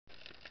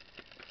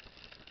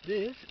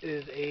This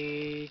is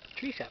a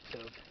tree sap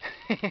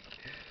stove.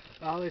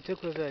 All it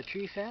took was a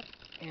tree sap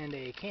and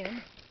a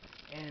can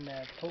and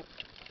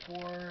poked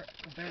 4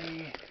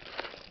 very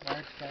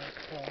large sized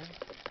holes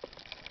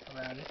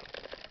around it.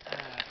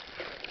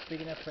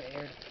 Big enough for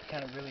air to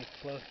kind of really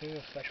flow through,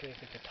 especially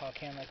if it's a tall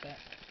can like that.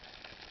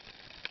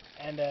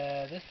 And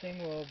this thing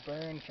will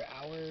burn for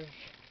hours.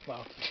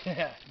 Well,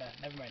 no,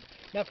 never mind.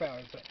 Not for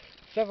hours, but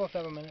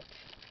several minutes.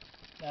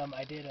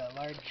 I did a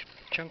large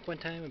chunk one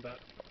time, about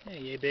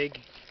yay big,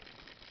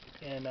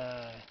 in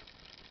a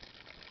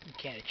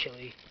can of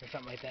chili or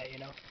something like that, you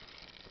know.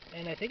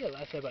 And I think it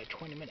lasted about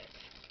 20 minutes.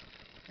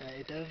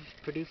 It does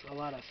produce a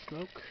lot of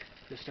smoke.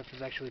 This stuff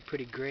is actually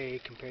pretty gray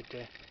compared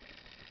to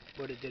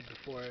what it did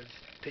before. It was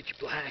pitch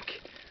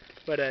black.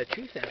 But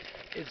tree sap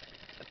is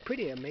a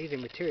pretty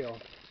amazing material.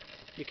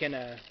 You can,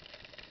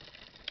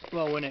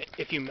 well,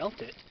 if you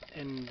melt it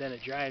and then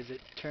it dries,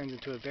 it turns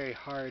into a very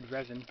hard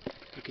resin.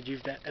 You could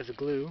use that as a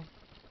glue.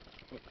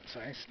 Oops,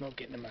 sorry, smoke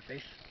getting in my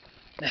face.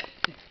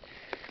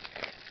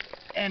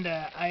 And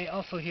I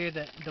also hear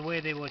that the way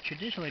they will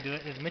traditionally do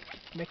it is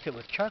mix it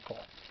with charcoal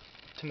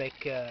to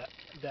make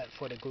that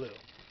for the glue.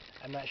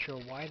 I'm not sure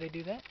why they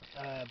do that,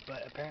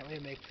 but apparently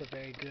it makes a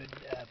very good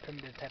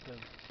primitive type of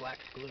black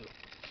glue.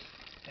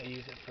 I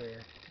use it for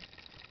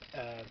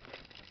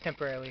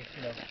temporarily,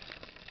 you know,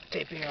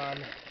 taping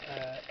on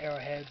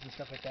arrowheads and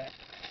stuff like that.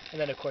 And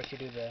then of course you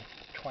do the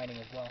twining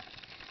as well.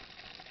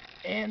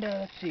 And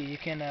let's see, you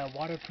can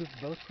waterproof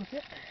boats with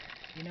it.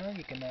 You know,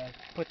 you can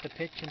put the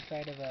pitch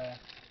inside of a...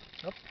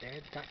 Oh, there,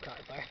 the top caught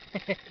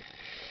fire.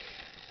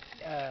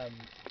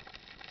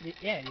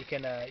 Yeah, you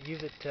can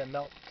use it to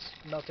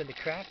melt into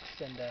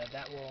cracks, and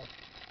that will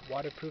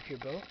waterproof your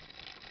boat.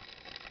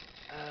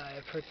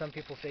 I've heard some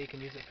people say you can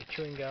use it for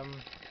chewing gum.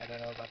 I don't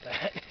know about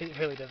that. It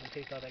really doesn't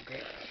taste all that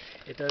great.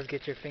 It does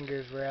get your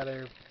fingers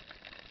rather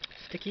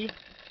sticky,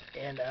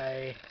 and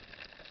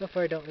so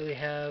far I don't really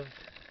have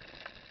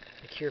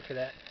a cure for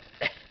that,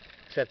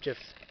 except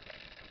just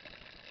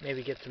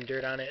maybe get some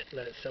dirt on it,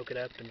 let it soak it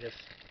up, and just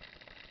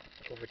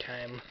over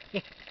time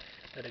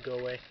let it go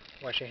away.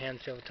 Wash your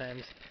hands several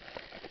times.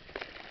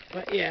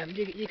 But yeah,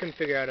 you can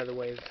figure out other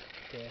ways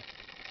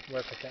to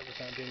work with that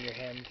without getting your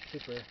hands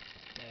super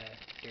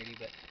dirty.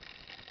 But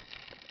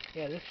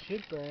yeah, this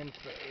should burn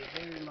for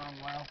a very long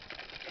while.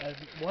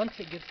 Once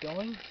it gets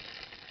going,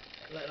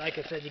 like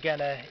I said, you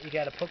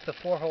gotta poke the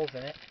 4 holes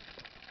in it,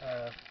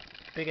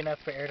 big enough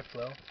for air to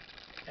flow,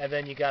 and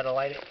then you gotta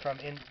light it from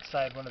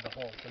inside one of the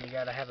holes, and you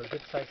gotta have a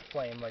good sized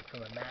flame, like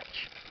from a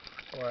match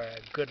or a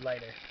good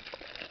lighter.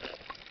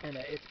 And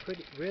it's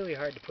really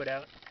hard to put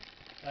out.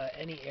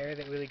 Any air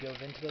that really goes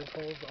into those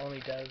holes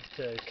only does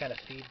to kind of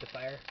feed the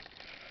fire.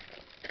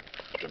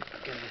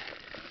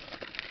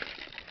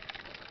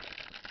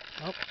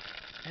 Oh,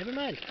 never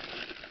mind.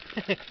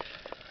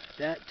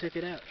 That took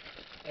it out.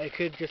 It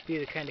could just be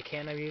the kind of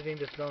can I'm using.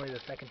 This is only the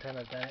 2nd time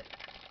I've done it.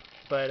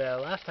 But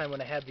last time when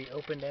I had the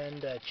open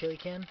end chili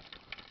can,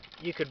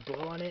 you could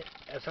blow on it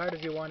as hard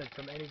as you wanted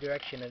from any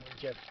direction and it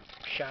just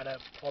shot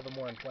up all the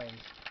more in flames.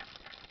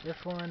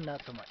 This one,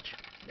 not so much.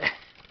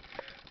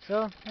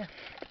 So, yeah,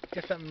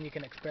 just something you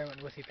can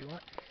experiment with if you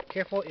want.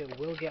 Careful, it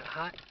will get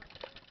hot.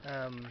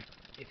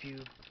 If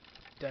you've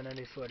done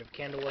any sort of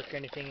candle work or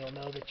anything, you'll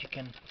know that you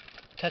can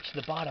touch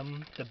the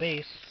bottom, the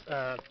base,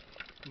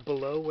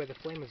 below where the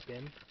flame has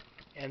been,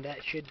 and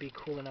that should be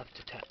cool enough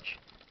to touch.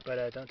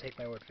 But don't take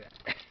my word for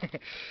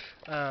that.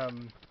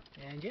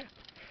 And yeah,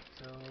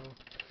 so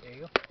there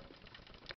you go.